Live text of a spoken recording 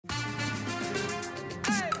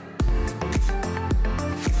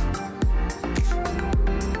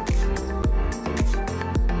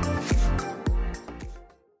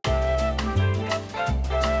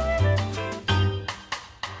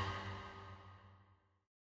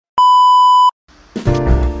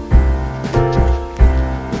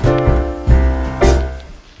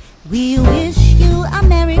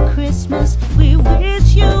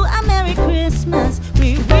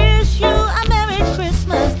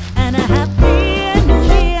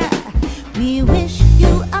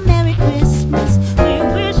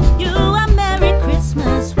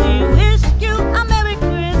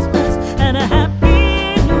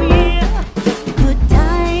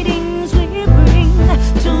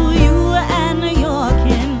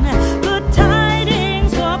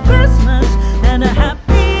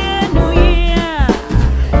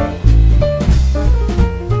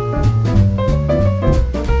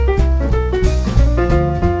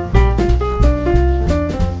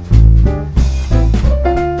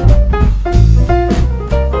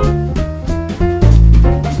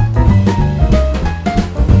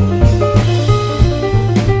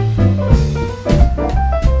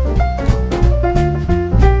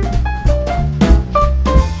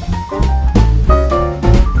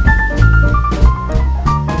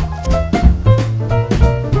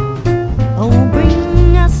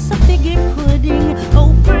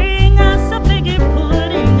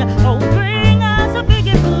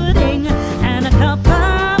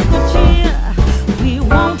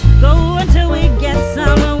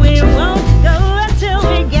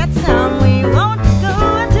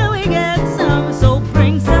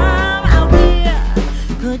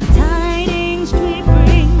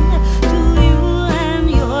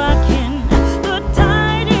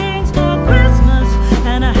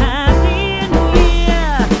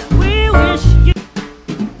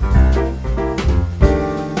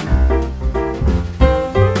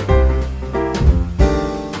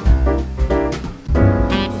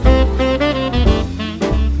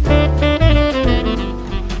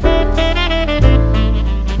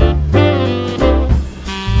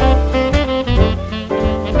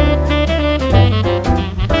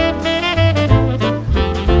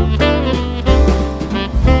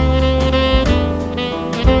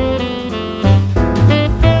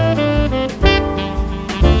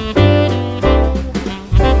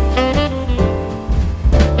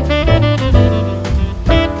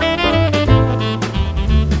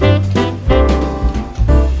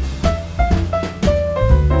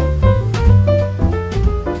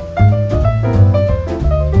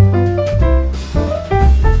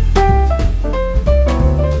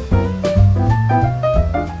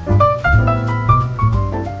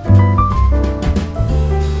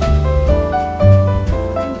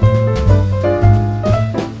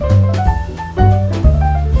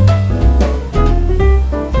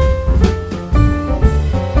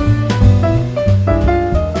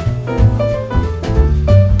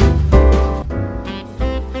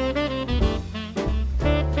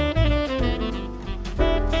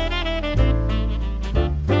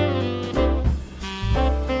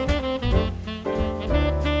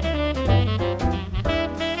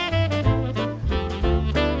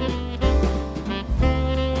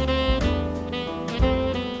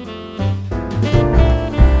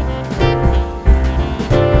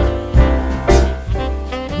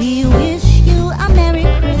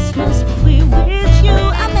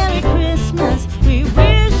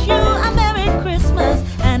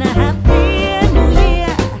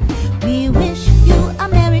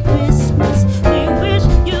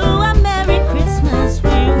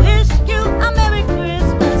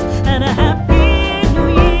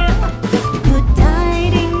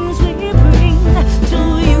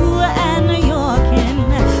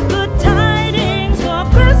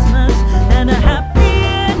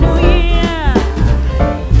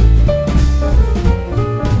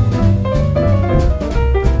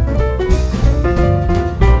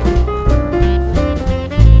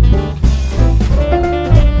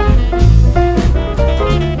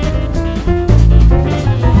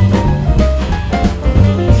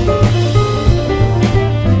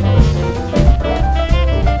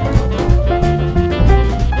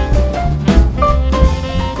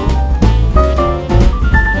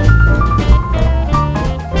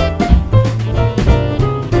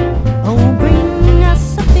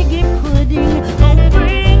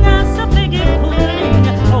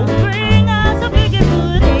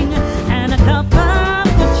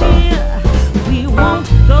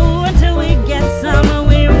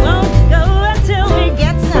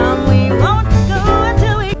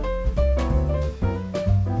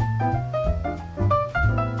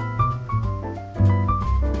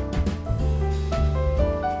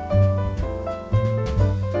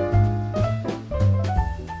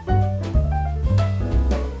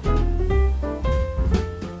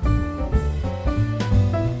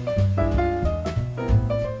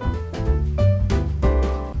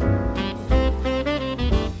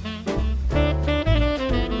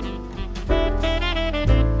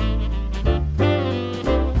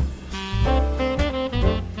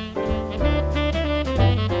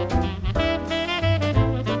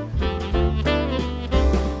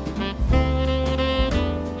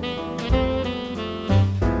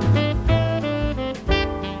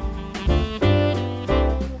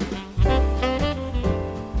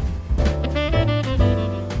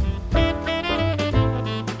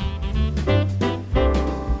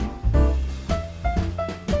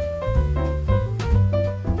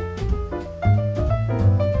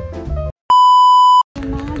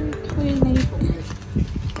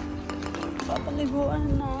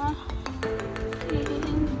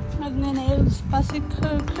Nagne-nails pa si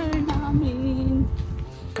Kerker namin.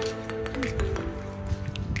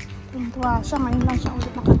 Tuntua siya. Ngayon lang siya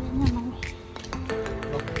ulit nakalinya, no?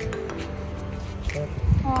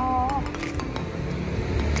 Oh.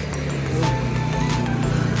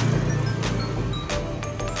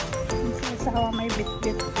 Sa asawa may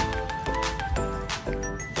bit-bit.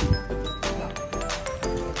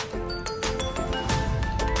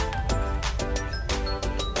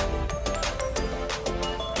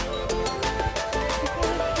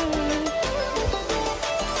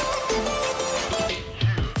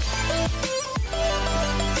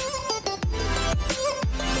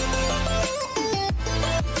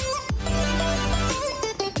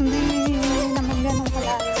 Hindi naman ganun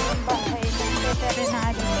kalayo yung bahay ng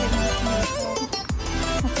veterinary clinic dito.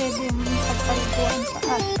 Kasi yung pagpaliguan pa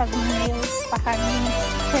at pag-nails pa kami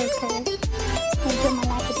Kerker. Medyo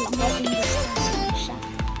malapit lang walking distance na siya.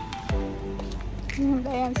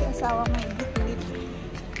 Ayan si asawa may bit-bit.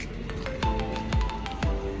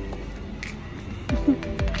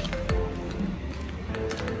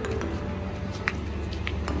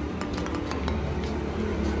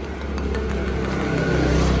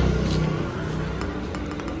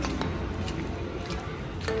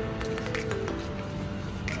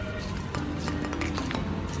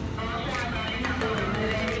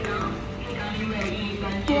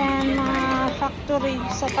 Yan na factory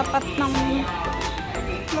sa tapat ng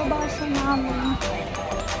labasan namin.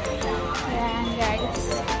 Ayan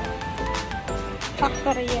guys,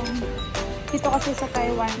 factory yan. Dito kasi sa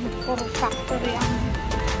Taiwan puro factory ang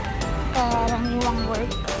karaniwang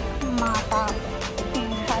work ng mga tao,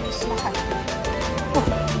 yung halos lahat.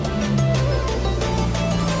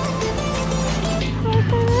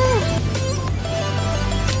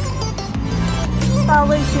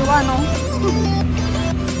 Tawag siya, no?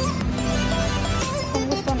 Kung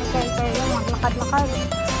gusto ni Kerker yung maglakad-lakad.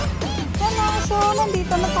 Yan na, so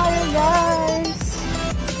nandito na tayo guys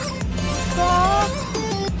sa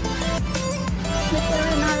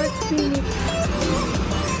veterinary clinic.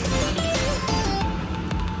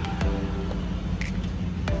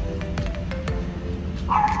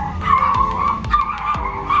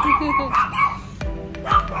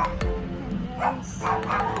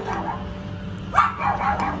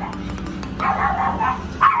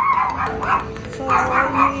 So,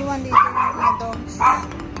 iniiwan dito yung mga dogs.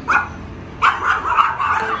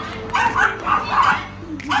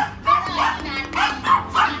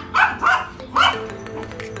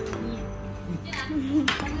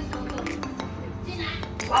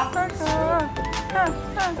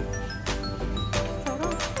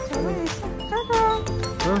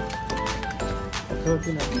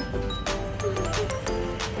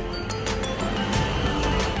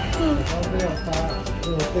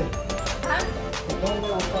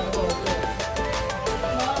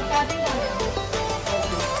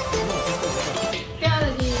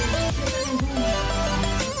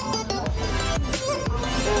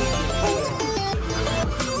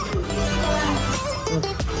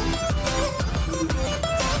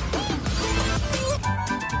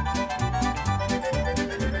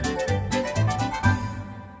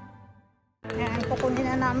 Kukunin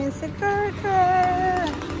na namin si Kerker.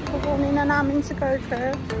 Kukunin na namin si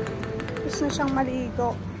Kerker. Gusto na siyang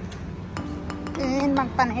maligo. And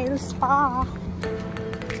magpa-nails pa.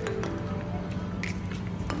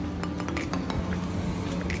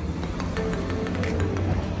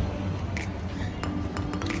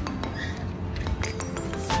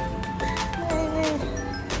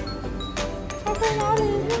 Okay na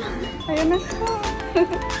rin. Ayun na siya.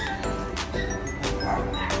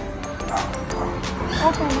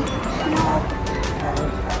 Open. No.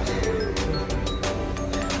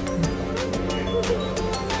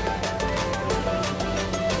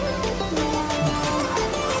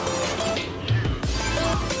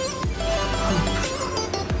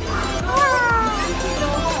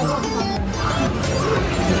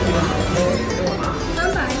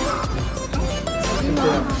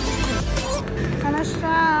 Ano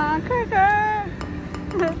siya? Kerker!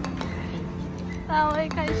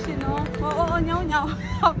 Taway kay sino? Oo, nyaw-nyaw.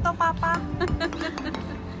 Auto papa.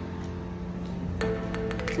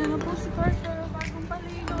 Sino po si Kerker? Bagong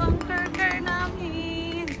paligo ang Kerker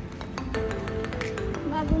namin.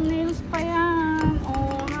 Bagong nails pa yan.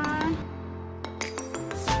 Oo ha.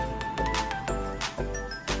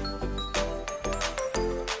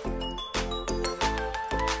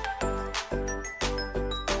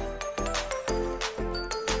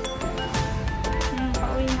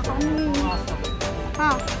 Pauwi na kami.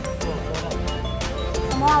 Ha?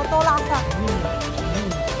 Sa mga auto lasa.